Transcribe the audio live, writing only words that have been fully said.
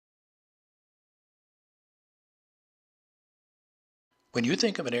When you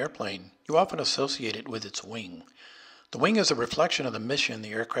think of an airplane, you often associate it with its wing. The wing is a reflection of the mission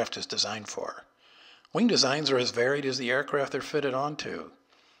the aircraft is designed for. Wing designs are as varied as the aircraft they're fitted onto.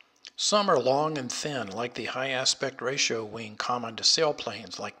 Some are long and thin, like the high aspect ratio wing common to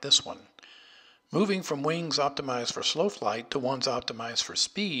sailplanes like this one. Moving from wings optimized for slow flight to ones optimized for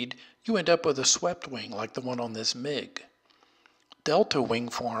speed, you end up with a swept wing like the one on this MiG. Delta wing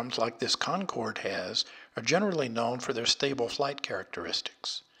forms like this Concorde has are generally known for their stable flight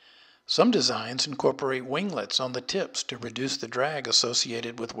characteristics. Some designs incorporate winglets on the tips to reduce the drag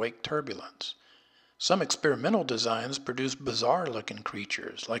associated with wake turbulence. Some experimental designs produce bizarre-looking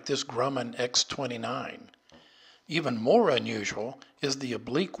creatures like this Grumman X-29. Even more unusual is the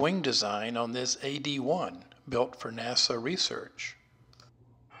oblique wing design on this AD-1, built for NASA research.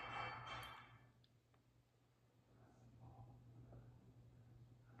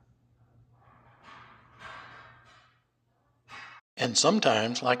 And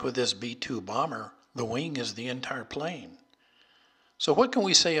sometimes, like with this B-2 bomber, the wing is the entire plane. So what can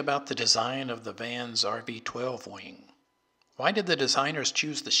we say about the design of the Van's RV-12 wing? Why did the designers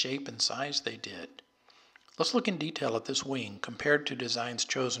choose the shape and size they did? Let's look in detail at this wing compared to designs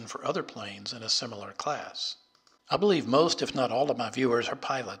chosen for other planes in a similar class. I believe most, if not all, of my viewers are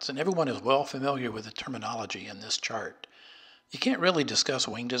pilots, and everyone is well familiar with the terminology in this chart. You can't really discuss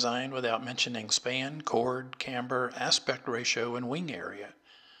wing design without mentioning span, chord, camber, aspect ratio, and wing area.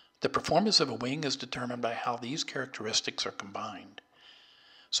 The performance of a wing is determined by how these characteristics are combined.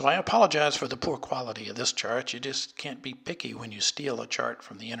 So I apologize for the poor quality of this chart. You just can't be picky when you steal a chart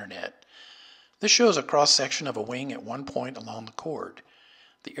from the internet. This shows a cross-section of a wing at one point along the chord.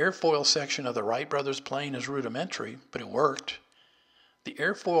 The airfoil section of the Wright brothers plane is rudimentary, but it worked. The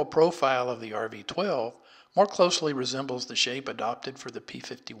airfoil profile of the RV-12 more closely resembles the shape adopted for the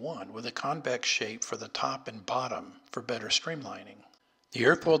P-51, with a convex shape for the top and bottom for better streamlining. The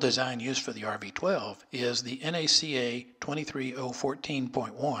airfoil design used for the RV-12 is the NACA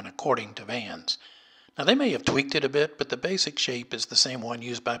 23014.1 according to Vans. Now they may have tweaked it a bit, but the basic shape is the same one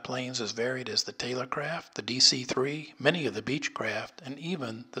used by planes as varied as the Taylorcraft, the DC-3, many of the Beechcraft, and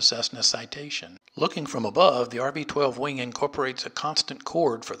even the Cessna Citation. Looking from above, the RV-12 wing incorporates a constant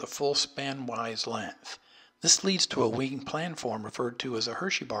chord for the full span-wise length. This leads to a wing planform referred to as a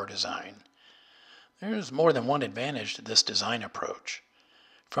Hershey bar design. There's more than one advantage to this design approach.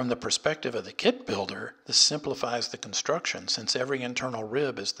 From the perspective of the kit builder, this simplifies the construction since every internal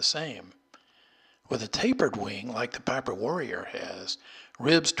rib is the same. With a tapered wing like the Piper Warrior has,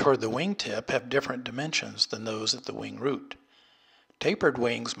 ribs toward the wingtip have different dimensions than those at the wing root. Tapered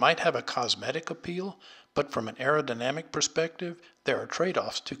wings might have a cosmetic appeal, but from an aerodynamic perspective, there are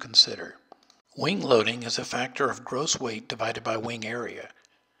trade-offs to consider. Wing loading is a factor of gross weight divided by wing area.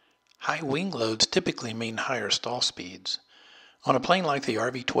 High wing loads typically mean higher stall speeds. On a plane like the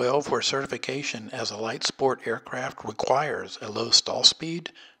RV-12, where certification as a light sport aircraft requires a low stall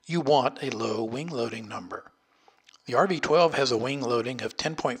speed, you want a low wing loading number. The RV-12 has a wing loading of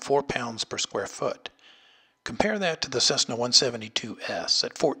 10.4 pounds per square foot. Compare that to the Cessna 172S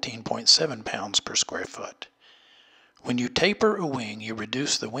at 14.7 pounds per square foot. When you taper a wing, you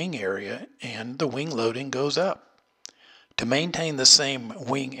reduce the wing area and the wing loading goes up. To maintain the same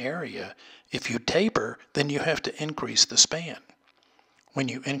wing area, if you taper, then you have to increase the span. When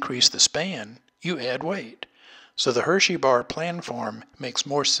you increase the span, you add weight. So the Hershey bar planform makes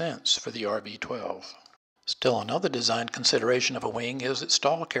more sense for the RV-12. Still, another design consideration of a wing is its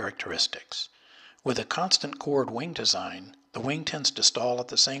stall characteristics. With a constant chord wing design, the wing tends to stall at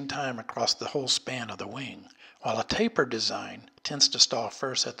the same time across the whole span of the wing, while a tapered design tends to stall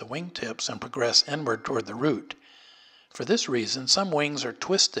first at the wingtips and progress inward toward the root. For this reason, some wings are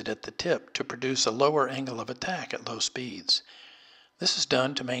twisted at the tip to produce a lower angle of attack at low speeds. This is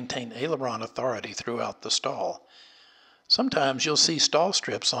done to maintain aileron authority throughout the stall. Sometimes you'll see stall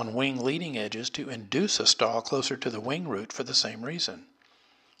strips on wing leading edges to induce a stall closer to the wing root for the same reason.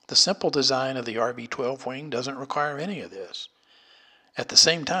 The simple design of the RV-12 wing doesn't require any of this. At the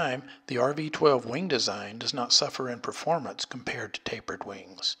same time, the RV-12 wing design does not suffer in performance compared to tapered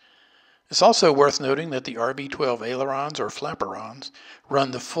wings. It's also worth noting that the RV-12 ailerons or flaperons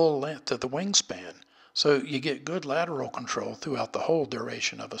run the full length of the wingspan, so you get good lateral control throughout the whole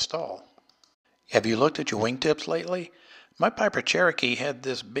duration of a stall. Have you looked at your wingtips lately? My Piper Cherokee had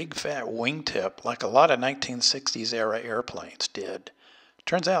this big fat wingtip like a lot of 1960s era airplanes did.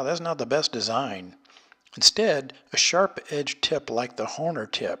 Turns out that's not the best design. Instead, a sharp-edged tip like the Horner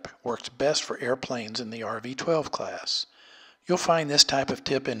tip works best for airplanes in the RV-12 class. You'll find this type of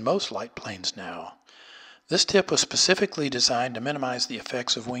tip in most light planes now. This tip was specifically designed to minimize the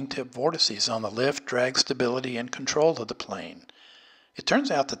effects of wingtip vortices on the lift, drag stability, and control of the plane. It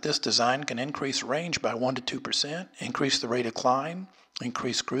turns out that this design can increase range by 1 to 2%, increase the rate of climb,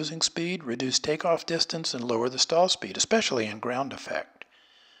 increase cruising speed, reduce takeoff distance, and lower the stall speed, especially in ground effect.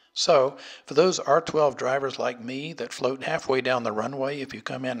 So, for those R12 drivers like me that float halfway down the runway if you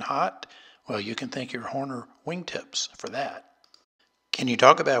come in hot, well, you can thank your Horner wingtips for that. Can you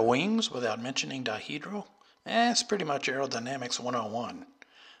talk about wings without mentioning dihedral? It's pretty much aerodynamics 101.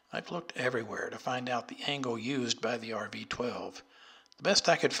 I've looked everywhere to find out the angle used by the RV-12. The best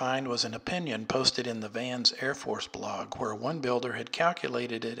I could find was an opinion posted in the Vans Air Force blog where one builder had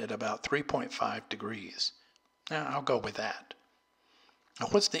calculated it at about 3.5 degrees. Now, I'll go with that. Now,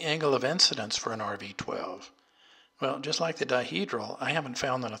 what's the angle of incidence for an RV-12? Well, just like the dihedral, I haven't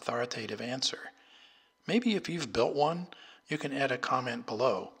found an authoritative answer. Maybe if you've built one, you can add a comment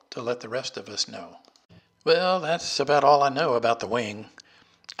below to let the rest of us know. Well, that's about all I know about the wing.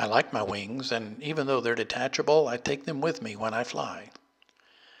 I like my wings, and even though they're detachable, I take them with me when I fly.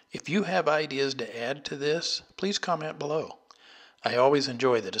 If you have ideas to add to this, please comment below. I always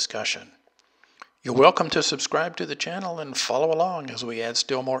enjoy the discussion. You're welcome to subscribe to the channel and follow along as we add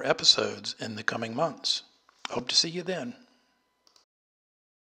still more episodes in the coming months. Hope to see you then.